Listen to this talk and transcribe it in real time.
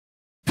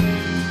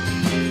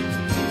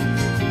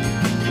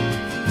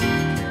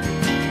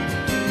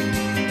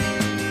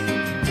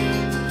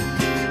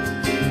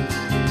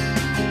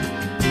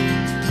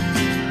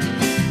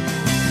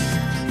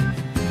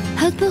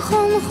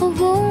begon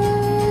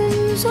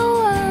gewoon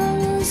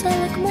zoals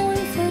elk mooi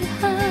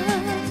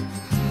verhaal.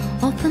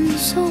 Op een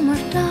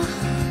zomerdag,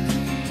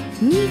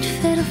 niet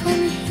ver van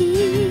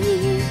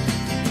hier.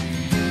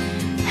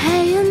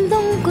 Hij een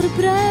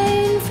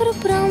donkerbruin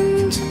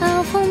verbrand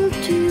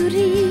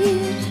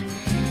avonturier.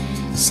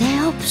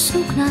 Zij op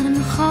zoek naar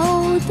een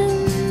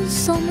gouden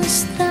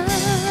zonnestraal.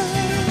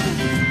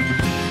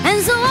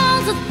 En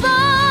zoals het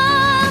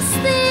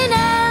past in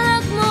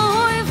elk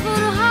mooi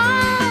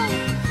verhaal,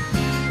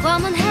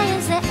 kwamen hij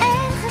en zij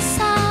ergens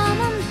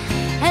samen.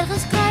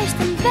 Ergens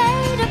kruisten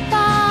beide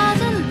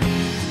paden.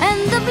 En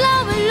de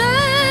blauwe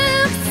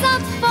lucht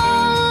zat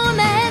vol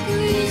met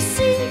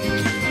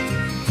muziek.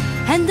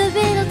 En de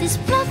wereld is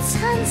plots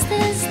gaan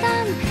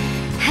stilstaan.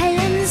 Hij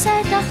en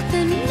zij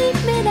dachten niet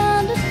meer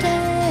aan de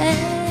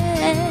tijd.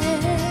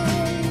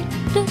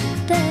 De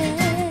tijd.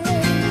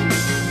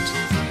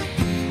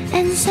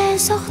 En zij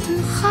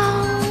zochten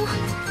gauw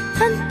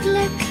een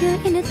plekje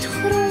in het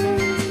groen.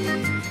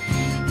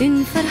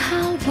 Hun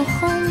verhaal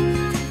begon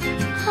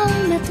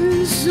al met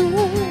een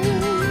zoen.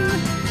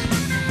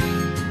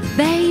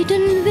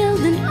 Beiden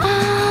wilden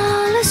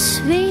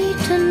alles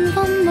weten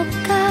van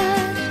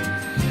elkaar,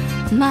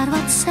 maar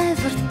wat zij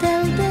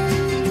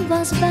vertelden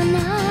was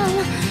banaal,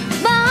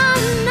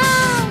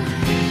 banaal.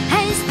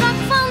 Hij sprak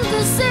van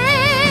de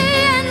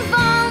zee en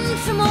van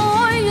het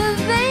mooie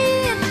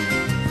weer.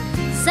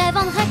 Zij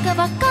van gekke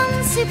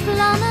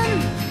vakantieplannen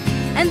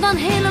en van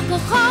heerlijke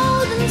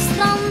gouden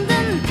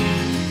stranden.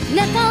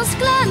 Net als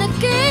kleine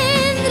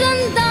kinderen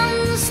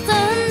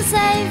dansten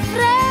zij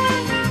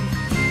vrij,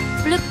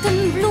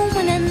 plukten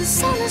bloemen en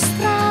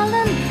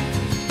zonnestralen.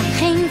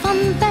 Geen van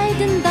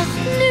beiden dacht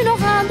nu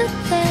nog aan de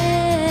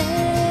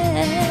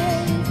tijd,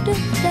 de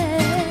tijd.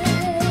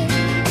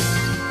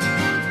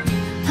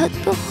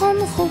 Het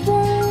begon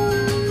gewoon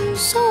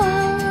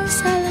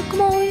zoals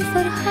elk mooi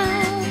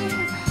verhaal.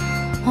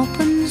 Op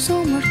een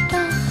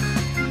zomerdag,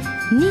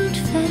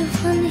 niet ver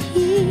van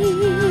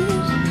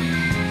hier.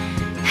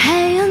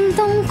 Hij een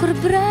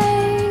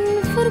donkerbruin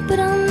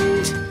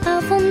verbrand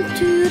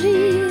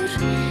avonturier.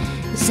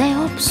 Zij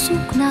op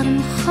zoek naar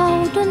een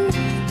gouden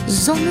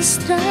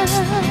zonnestraal.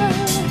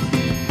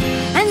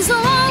 En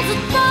zoals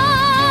het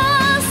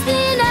past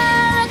in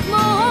elk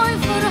mooi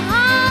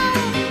verhaal,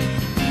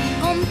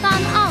 komt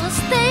aan alles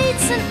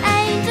steeds een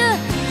einde.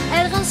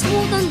 Ergens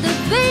moeten de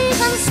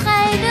wegen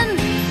scheiden.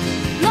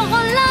 Nog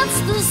een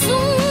laatste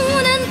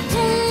zoen en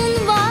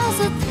toen was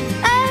het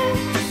uit.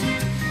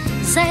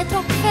 Zij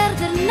trok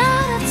verder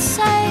naar het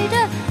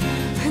zuiden.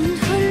 Hun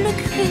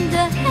geluk vinden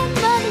en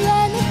maar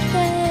weinig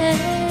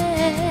tijd.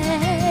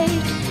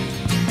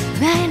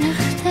 Weinig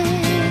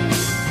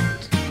tijd.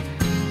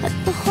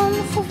 Het begon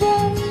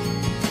gewoon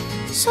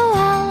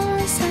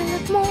zoals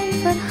elk mooi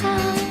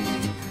verhaal.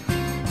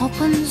 Op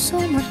een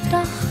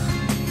zomerdag,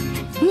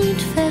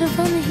 niet ver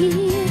van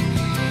hier,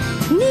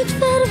 niet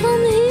ver van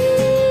hier.